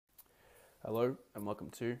Hello and welcome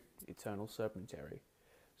to Eternal Serpentary.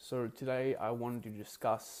 So today I wanted to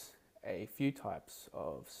discuss a few types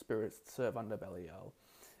of spirits that serve under Belial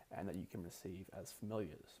and that you can receive as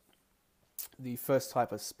familiars. The first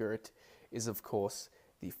type of spirit is of course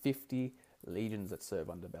the 50 legions that serve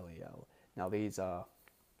under Belial. Now these are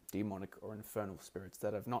demonic or infernal spirits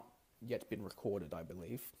that have not yet been recorded, I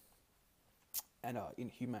believe, and are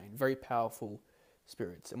inhumane, very powerful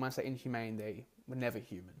spirits. And when I say inhumane, they were never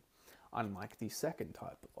human, unlike the second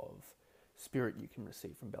type of spirit you can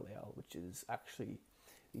receive from Belial, which is actually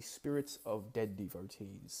the spirits of dead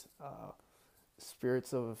devotees,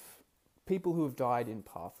 spirits of people who have died in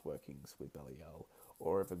path workings with Belial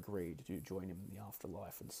or have agreed to join him in the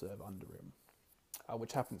afterlife and serve under him,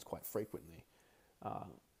 which happens quite frequently,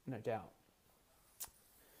 no doubt.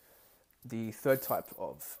 The third type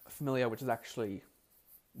of familiar, which is actually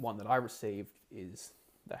one that I received, is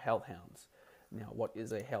the hellhounds. Now, what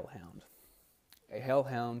is a hellhound? A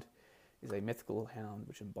hellhound is a mythical hound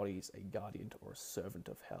which embodies a guardian or a servant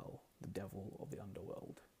of hell, the devil of the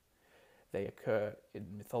underworld. They occur in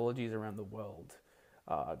mythologies around the world,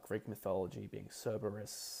 Greek mythology being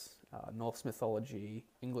Cerberus, Norse mythology,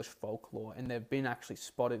 English folklore, and they've been actually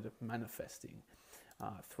spotted manifesting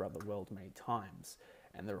throughout the world many times.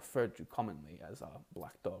 And they're referred to commonly as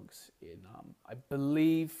black dogs in, I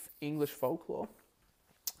believe, English folklore.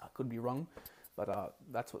 I could be wrong, but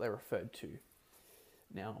that's what they're referred to.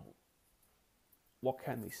 Now, what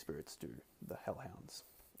can these spirits do, the hellhounds?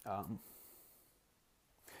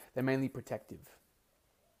 They're mainly protective.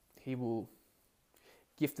 He will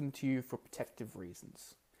gift them to you for protective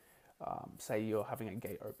reasons. Say you're having a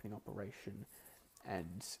gate opening operation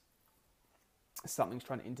and something's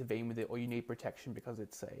trying to intervene with it, or you need protection because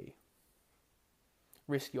it's a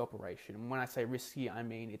risky operation. And when I say risky, I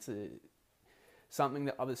mean it's something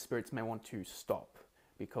that other spirits may want to stop,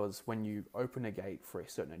 because when you open a gate for a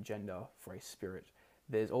certain agenda for a spirit,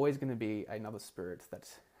 there's always going to be another spirit that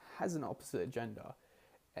has an opposite agenda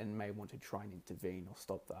and may want to try and intervene or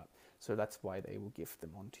stop that. So that's why they will gift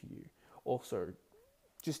them onto you. Also,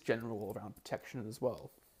 just general all-around protection as well.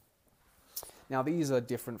 Now, these are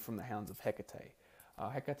different from the hounds of Hecate.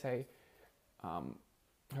 Hecate,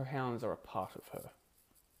 her hounds are a part of her,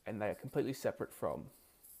 and they are completely separate from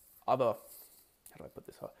other, how do I put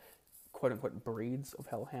this, quote-unquote breeds of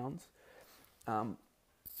hellhounds. I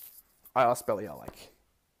asked Belial,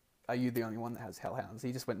 are you the only one that has hellhounds?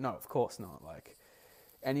 He just went, no, of course not.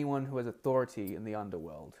 Anyone who has authority in the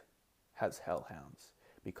underworld has hellhounds,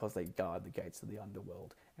 because they guard the gates of the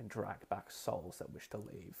underworld and drag back souls that wish to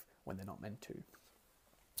leave when they're not meant to.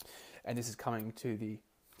 And this is coming to the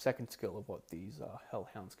second skill of what these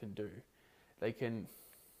hellhounds can do. They can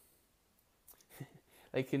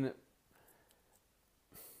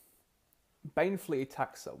banefully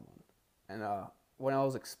attack someone. And when I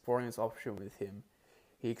was exploring this option with him,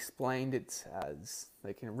 he explained it as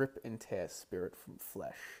they can rip and tear spirit from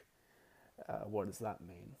flesh. What does that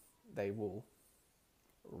mean? They will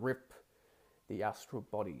rip the astral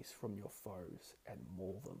bodies from your foes and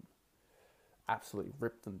maul them. Absolutely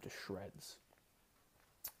rip them to shreds.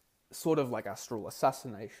 Sort of like astral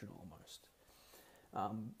assassination almost.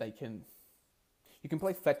 You can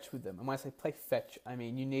play fetch with them. And when I say play fetch, I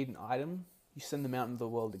mean you need an item, you send them out into the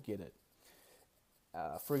world to get it.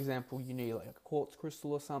 For example, you need a quartz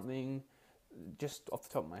crystal or something, just off the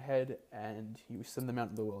top of my head, and you send them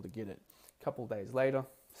out into the world to get it. A couple of days later,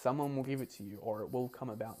 someone will give it to you, or it will come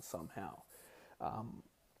about somehow.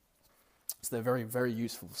 So they're very, very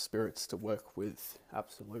useful spirits to work with,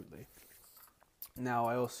 absolutely. Now,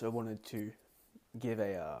 I also wanted to give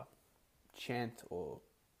a chant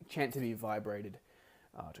to be vibrated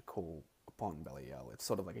to call upon Belial. It's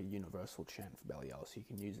sort of like a universal chant for Belial, so you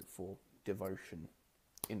can use it for devotion,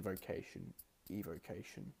 invocation,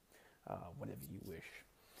 evocation, whatever you wish.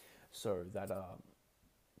 So that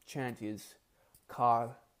chant is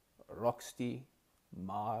Kar Roxti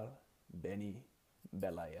Mar Beni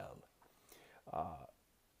Belial.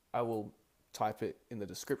 I will type it in the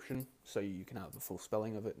description so you can have the full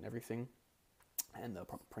spelling of it and everything, and the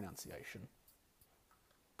proper pronunciation.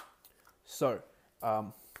 So,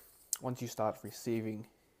 once you start receiving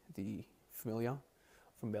the familiar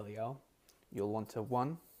from Belial, you'll want to,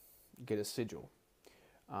 one, get a sigil.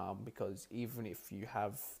 Because even if you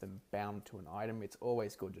have them bound to an item, it's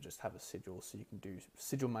always good to just have a sigil, so you can do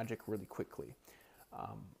sigil magic really quickly,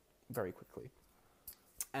 very quickly.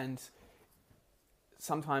 And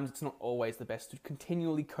sometimes it's not always the best to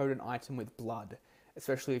continually coat an item with blood,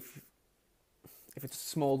 especially if it's a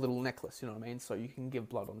small little necklace, you know what I mean? So you can give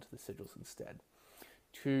blood onto the sigils instead.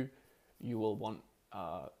 Two, you will want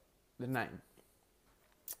the name.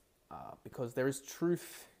 because there is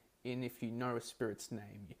truth in if you know a spirit's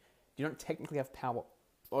name. You don't technically have power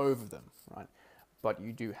over them, right? But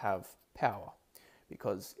you do have power,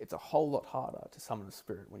 because it's a whole lot harder to summon a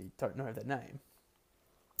spirit when you don't know their name.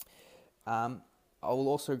 I will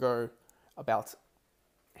also go about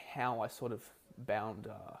how I sort of bound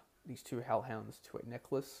these two hellhounds to a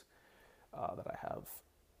necklace that I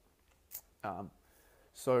have.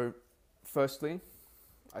 So, firstly,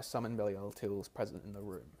 I summoned Belial till he was present in the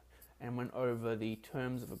room and went over the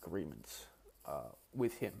terms of agreement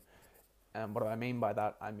with him. And what do I mean by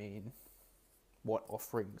that? I mean what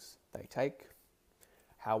offerings they take,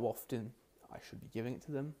 how often I should be giving it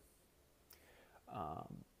to them,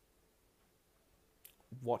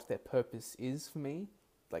 what their purpose is for me,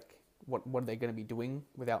 like what are they going to be doing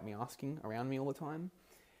without me asking around me all the time,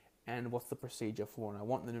 and what's the procedure for when I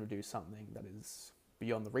want them to do something that is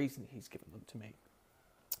beyond the reason he's given them to me.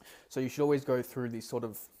 So you should always go through these sort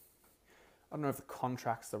of, I don't know if the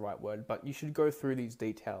contract's the right word, but you should go through these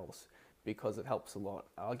details because it helps a lot.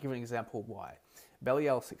 I'll give an example of why.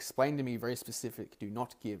 Belial explained to me very specific, do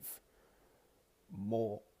not give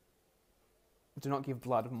blood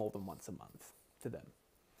more than once a month to them.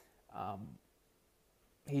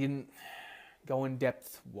 He didn't go in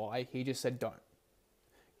depth why, he just said don't.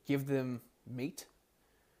 Give them meat,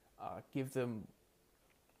 give them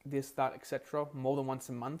this, that, etc. more than once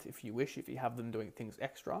a month if you wish, if you have them doing things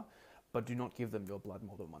extra, but do not give them your blood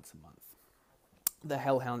more than once a month. The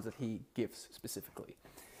hellhounds that he gives specifically.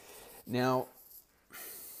 Now,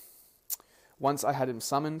 once I had him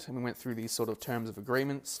summoned and we went through these sort of terms of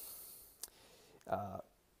agreements,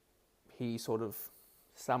 he sort of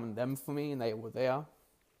summoned them for me and they were there.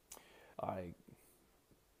 I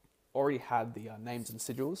already had the names and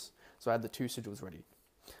sigils, so I had the 2 sigils ready.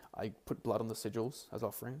 I put blood on the sigils as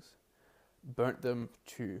offerings, burnt them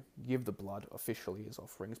to give the blood officially as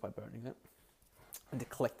offerings by burning it, and to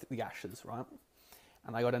collect the ashes, right?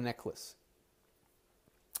 And I got a necklace.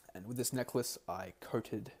 And with this necklace, I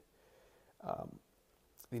coated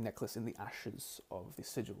the necklace in the ashes of the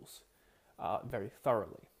sigils very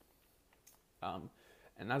thoroughly.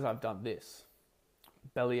 And as I've done this,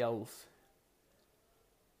 Belial's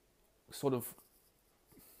sort of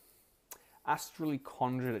astrally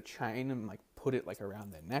conjured a chain and like put it like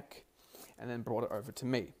around their neck and then brought it over to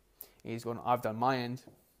me. He's gone, I've done my end,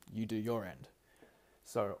 you do your end.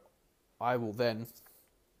 So I will then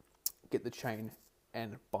get the chain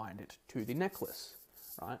and bind it to the necklace,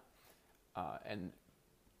 right? And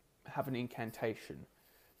have an incantation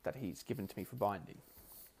that he's given to me for binding.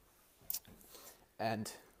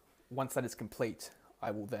 And once that is complete,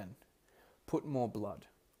 I will then put more blood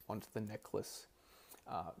onto the necklace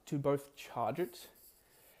to both charge it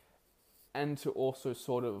and to also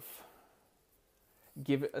sort of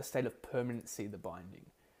give it a state of permanency, the binding.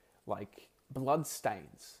 Like, blood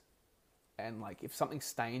stains. And like, if something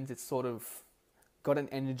stains, it's sort of got an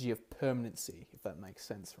energy of permanency, if that makes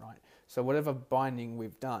sense, right? So whatever binding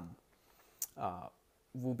we've done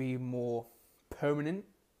will be more permanent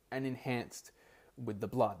and enhanced with the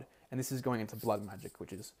blood. And this is going into blood magic,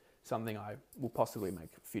 which is something I will possibly make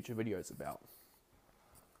future videos about.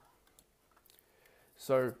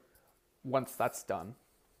 So once that's done,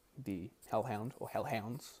 the hellhound or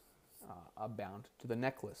hellhounds are bound to the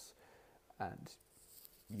necklace and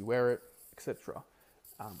you wear it, etc.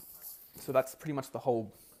 So that's pretty much the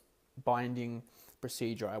whole binding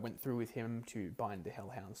procedure I went through with him to bind the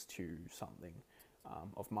hellhounds to something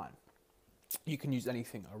of mine. You can use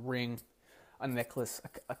anything, a ring, a necklace,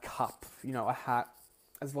 a cup, a hat,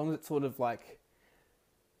 as long as it's sort of like,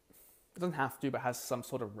 it doesn't have to, but has some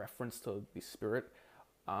sort of reference to the spirit.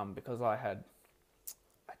 Because I had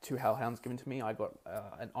 2 hellhounds given to me, I got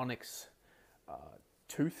an onyx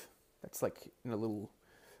tooth that's like in a little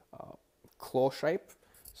claw shape.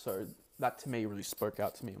 So that to me really spoke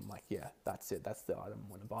out to me. I'm like, yeah, that's it. That's the item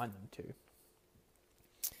I want to bind them to.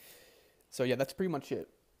 So yeah, that's pretty much it.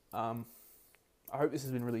 I hope this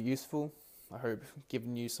has been really useful. I hope I've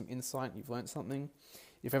given you some insight, you've learned something.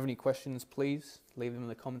 If you have any questions, please leave them in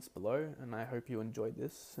the comments below. And I hope you enjoyed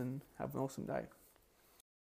this and have an awesome day.